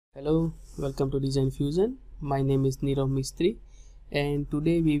Hello, welcome to Design Fusion. My name is Nirav Mistry, and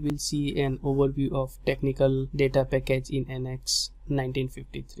today we will see an overview of technical data package in NX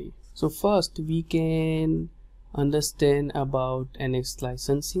 1953. So first we can understand about NX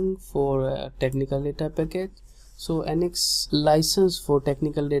licensing for a technical data package. So NX license for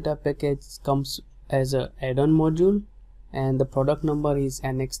technical data package comes as a add-on module, and the product number is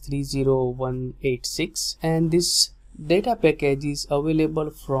NX30186, and this data package is available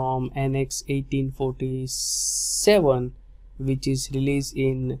from NX 1847, which is released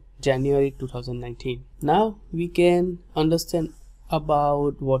in January 2019. Now we can understand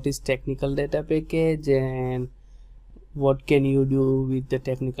about what is technical data package and what can you do with the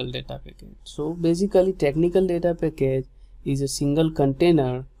technical data package. So basically, technical data package is a single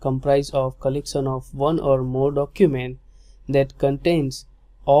container comprised of collection of one or more document that contains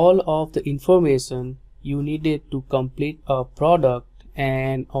all of the information you needed to complete a product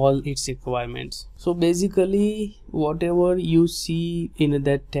and all its requirements. So basically, whatever you see in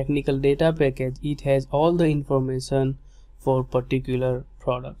that technical data package, it has all the information for particular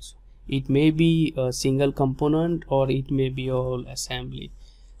products. It may be a single component or it may be a whole assembly.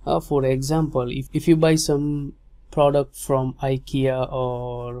 For example, if you buy some product from IKEA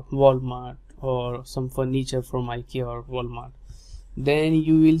or Walmart, or some furniture from IKEA or Walmart, then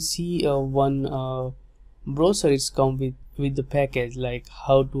you will see one brochure is come with the package, like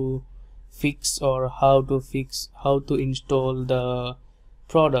how to fix how to install the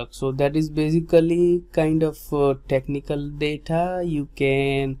product. So that is basically kind of technical data. You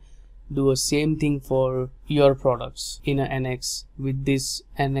can do a same thing for your products in a NX with this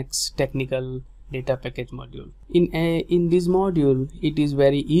NX technical data package module. In this module, it is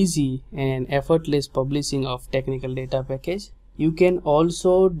very easy and effortless publishing of technical data package. You can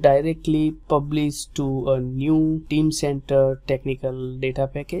also directly publish to a new Teamcenter technical data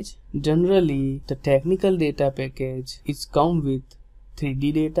package. Generally, the technical data package is come with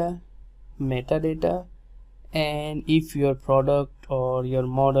 3D data, metadata, and if your product or your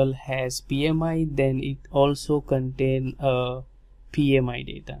model has PMI, then it also contain a PMI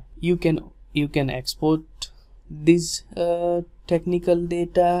data. You can export this technical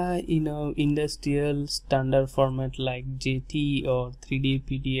data in a industrial standard format like JT or 3D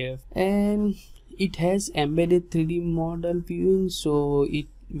PDF, and it has embedded 3D model viewing. So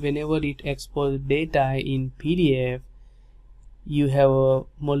whenever it exports data in PDF, you have a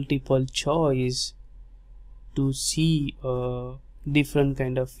multiple choice to see a different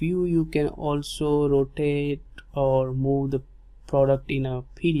kind of view. You can also rotate or move the product in a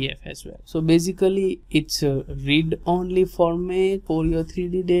PDF as well. So basically, it's a read-only format for your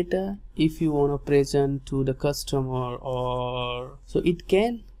 3D data. If you want to present to the customer, or so it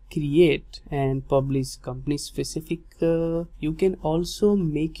can create and publish company specific. You can also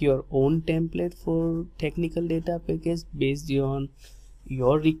make your own template for technical data package based on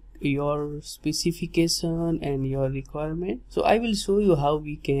your specification and your requirement. So I will show you how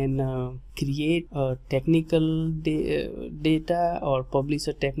we can create a technical data or publish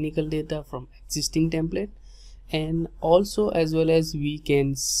a technical data from existing template, and also as well as we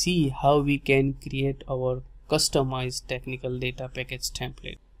can see how we can create our customized technical data package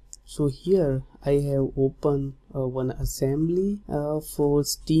template. So here I have opened one assembly for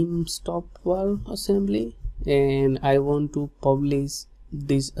steam stop valve assembly, and I want to publish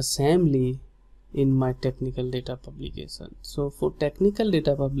this assembly in my technical data publication. So for technical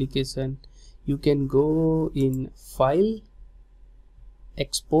data publication, you can go in file,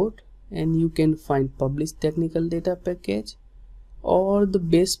 export, and you can find publish technical data package, or the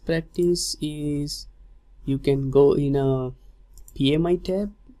best practice is you can go in a PMI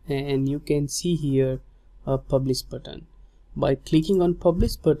tab and you can see here a publish button. By clicking on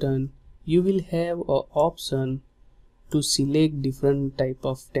publish button, you will have an option to select different type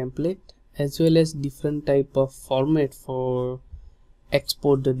of template as well as different type of format for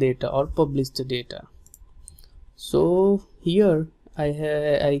export the data or publish the data. So here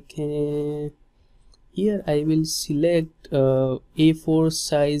I will select A4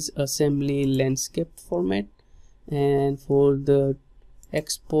 size assembly landscape format, and for the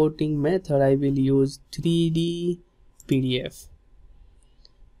exporting method I will use 3D PDF.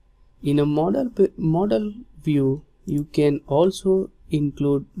 In a model view, you can also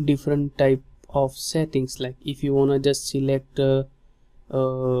include different type of settings, like if you want to just select a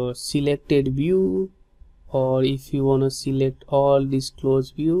selected view, or if you want to select all this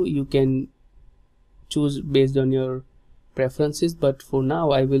closed view, you can choose based on your preferences. But for now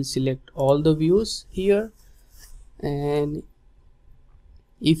I will select all the views here, and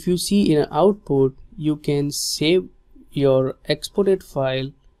if you see in an output, you can save your exported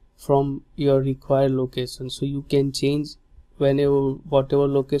file from your required location. So you can change whenever whatever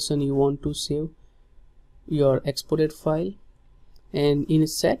location you want to save your exported file. And in a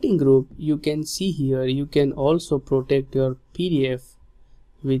setting group, you can see here you can also protect your PDF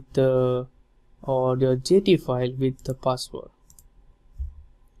with the or your JT file with the password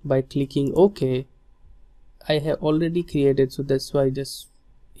by clicking OK. I have already created, so that's why I just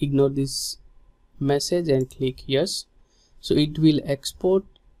ignore this message and click yes. So it will export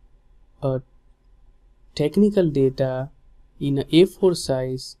a technical data in a A4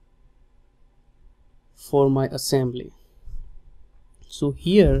 size for my assembly. So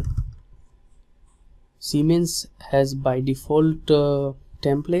here Siemens has by default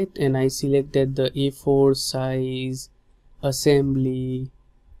template, and I selected the A4 size assembly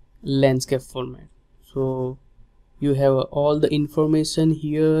landscape format. So you have all the information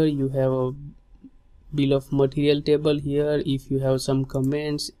here. You have a bill of material table here. If you have some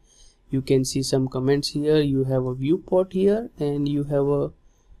comments, you can see some comments here. You have a viewport here, and you have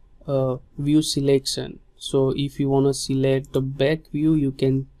a view selection. So if you want to select the back view, you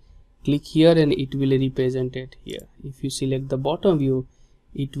can click here and it will represent it here. If you select the bottom view,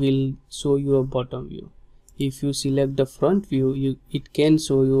 it will show you a bottom view. If you select the front view, it can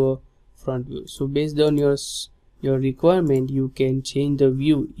show you a front view. So based on your requirement, you can change the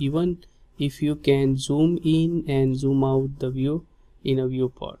view, even if you can zoom in and zoom out the view in a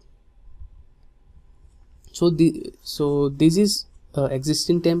viewport. So this is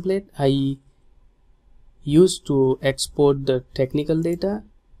existing template I used to export the technical data.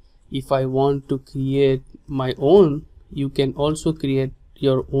 If I want to create my own, you can also create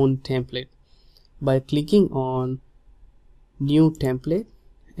your own template by clicking on new template.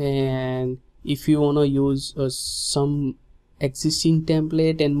 And if you want to use some existing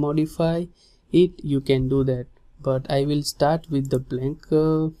template and modify it, you can do that, but I will start with the blank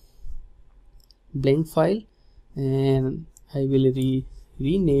file, and I will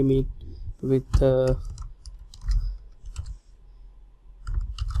rename it with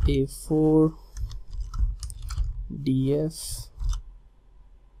A4 DF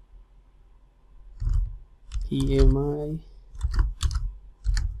PMI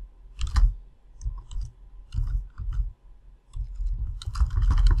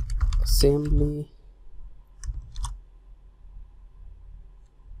assembly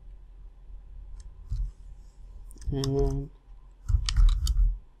and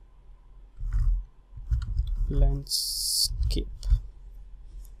landscape.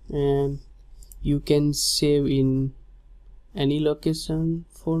 And you can save in any location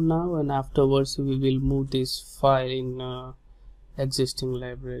for now, and afterwards we will move this file in existing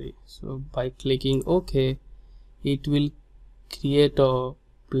library. So by clicking OK, it will create a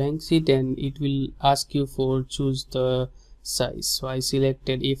blank sheet and it will ask you for choose the size. So I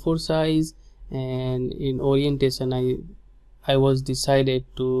selected A4 size, and in orientation I was decided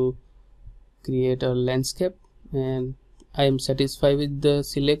to create a landscape, and I am satisfied with the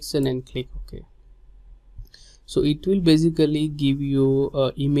selection and click OK. So it will basically give you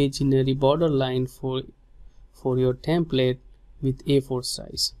a imaginary borderline for your template with A4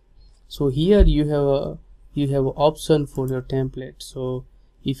 size. So here you have an option for your template. So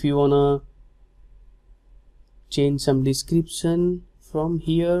if you wanna change some description from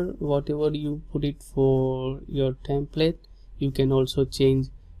here, whatever you put it for your template, you can also change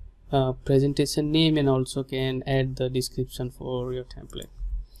presentation name and also can add the description for your template.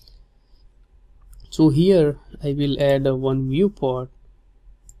 So here I will add one viewport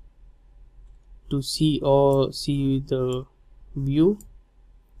to see the view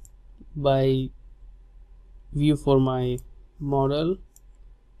by view for my model,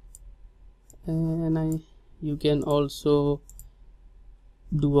 and you can also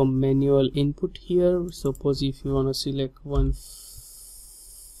do a manual input here. Suppose if you want to select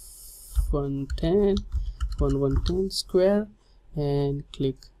 110 square and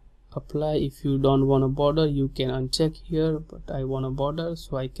click apply. If you don't want a border, you can uncheck here, but I want a border,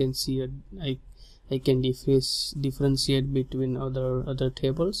 so I can see I can differentiate between other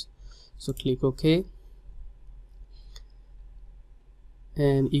tables. So click OK.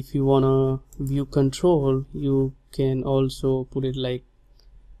 And if you wanna view control, you can also put it like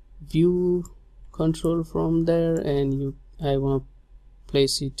view control from there, and I want to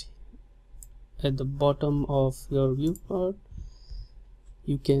place it at the bottom of your viewport.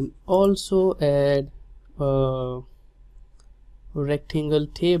 You can also add a rectangle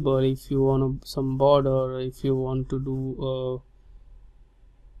table if you want some border, or if you want to do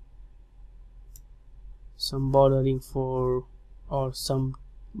some bordering for or some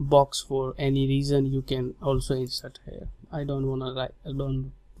box for any reason, you can also insert here. I don't want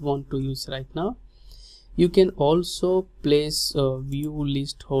want to use right now. You can also place a view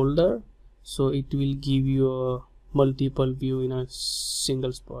list holder, so it will give you a multiple view in a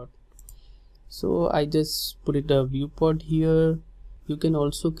single spot. So I just put it a viewport here. You can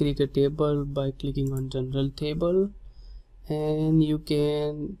also create a table by clicking on general table, and you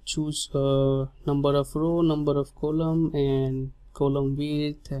can choose a number of row, number of column, and column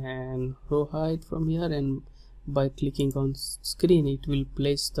width and row height from here, and by clicking on screen it will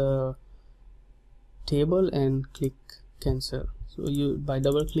place the table and click cancel. So you, by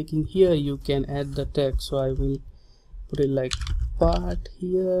double clicking here, you can add the text. So I will put it like part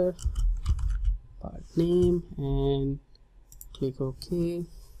here, part name, and click OK.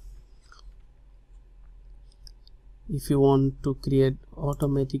 If you want to create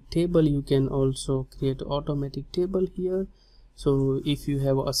automatic table, you can also create automatic table here. So if you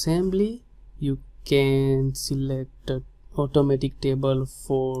have assembly, you can select automatic table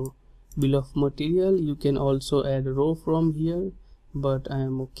for bill of material. You can also add row from here, but I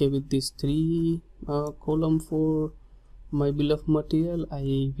am okay with this 3 column for my bill of material.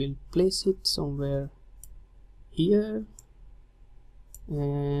 I will place it somewhere here,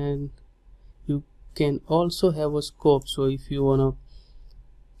 and you can also have a scope. So if you wanna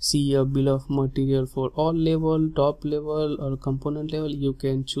see a bill of material for all level, top level or component level, you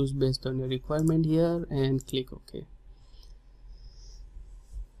can choose based on your requirement here and click OK.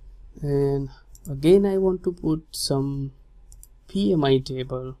 And again, I want to put some PMI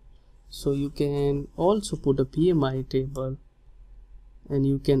table, so you can also put a PMI table, and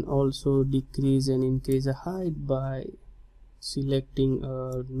you can also decrease and increase the height by selecting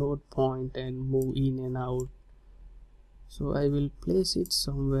a node point and move in and out. So I will place it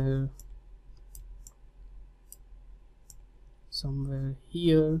somewhere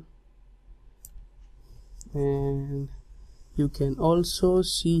here, and you can also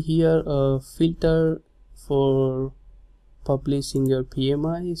see here a filter for publishing your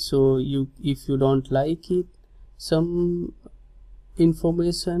PMI. So if you don't like it, some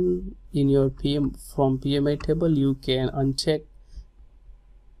information in your from PMI table, you can uncheck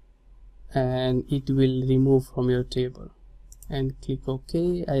and it will remove from your table, and click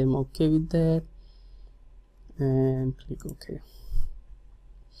OK. I am okay with that, and click OK.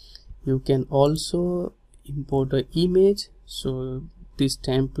 You can also import an image. So this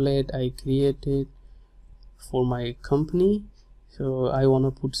template I created for my company, so I want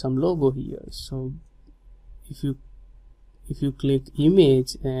to put some logo here. So if you click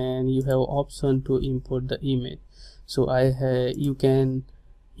image, and you have option to import the image. So you can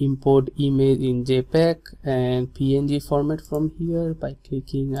import image in JPEG and PNG format from here by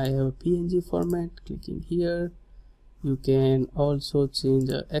clicking I have a PNG format, clicking here. You can also change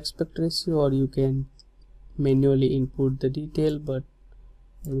the aspect ratio, or you can manually input the detail, but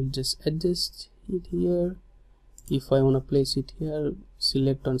I will just adjust it here. If I want to place it here,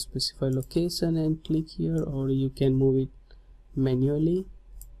 select on specify location and click here, or you can move it manually.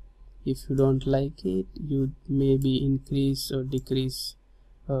 If you don't like it, you maybe increase or decrease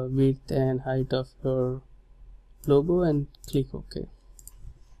width and height of your logo, and click OK.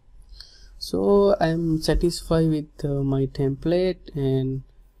 So I'm satisfied with my template, and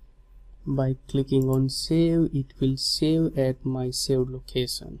by clicking on save, it will save at my saved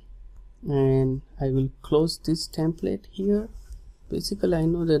location, and I will close this template here. Basically I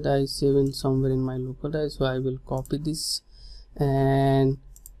know that I save in somewhere in my local drive, so I will copy this, and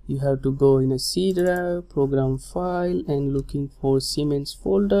you have to go in a C drive, program file, and looking for Siemens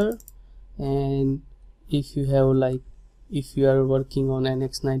folder. And if you have if you are working on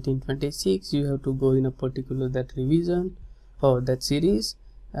NX 1926, you have to go in a particular that revision or that series.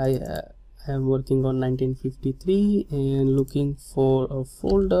 I am working on 1953 and looking for a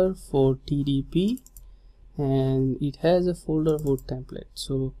folder for TDP, and it has a folder for template.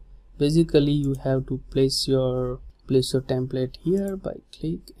 So basically you have to place your template here by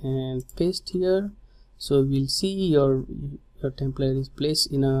click and paste here. So we'll see your template is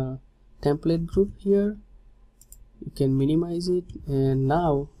placed in a template group here. You can minimize it, and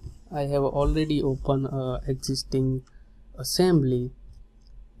now I have already opened existing assembly,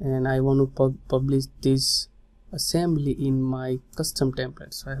 and I want to publish this assembly in my custom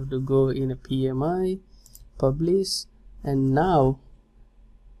template. So I have to go in a PMI, publish, and now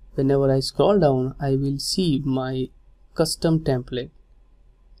whenever I scroll down, I will see my custom template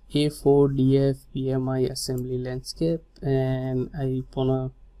A4DF PMI assembly landscape, and I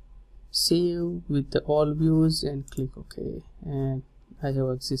wanna save with the all views and click OK. And I have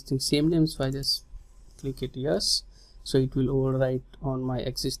existing same name, so I just click it yes. So it will overwrite on my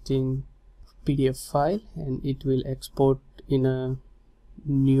existing PDF file, and it will export in a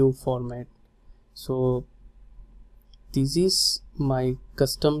new format. So this is my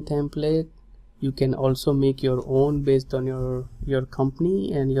custom template. You can also make your own based on your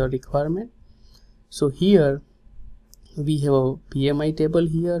company and your requirement. So here we have a PMI table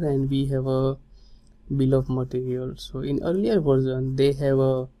here, and we have a bill of material. So in earlier version they have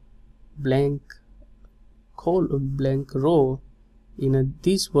a blank row. In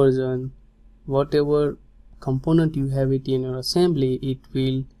this version, whatever component you have it in your assembly, it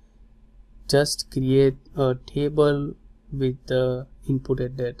will just create a table with the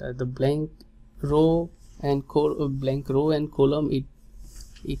inputted data. The blank row and column,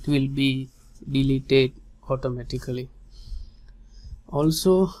 it will be deleted automatically.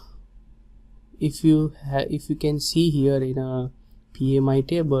 Also, if you can see here in a PMI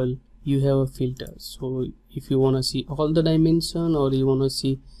table, you have a filter. So if you want to see all the dimension, or you want to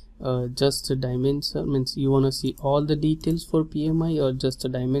see just a dimension, means you want to see all the details for PMI or just a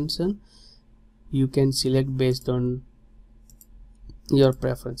dimension, you can select based on your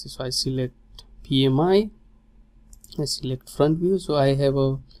preferences. So I select PMI, I select front view. So I have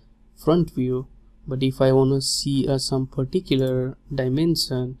a front view, but if I want to see some particular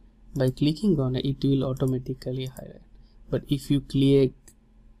dimension, by clicking on it, it will automatically highlight. But if you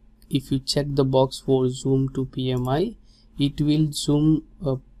check the box for zoom to PMI, it will zoom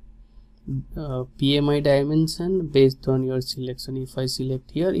a PMI dimension based on your selection. If I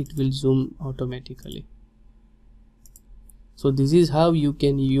select here, it will zoom automatically. So this is how you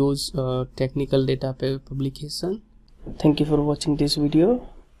can use technical data publication. Thank you for watching this video.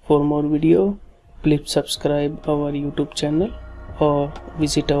 For more video, please subscribe our YouTube channel or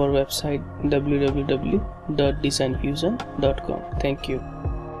visit our website www.designfusion.com. Thank you.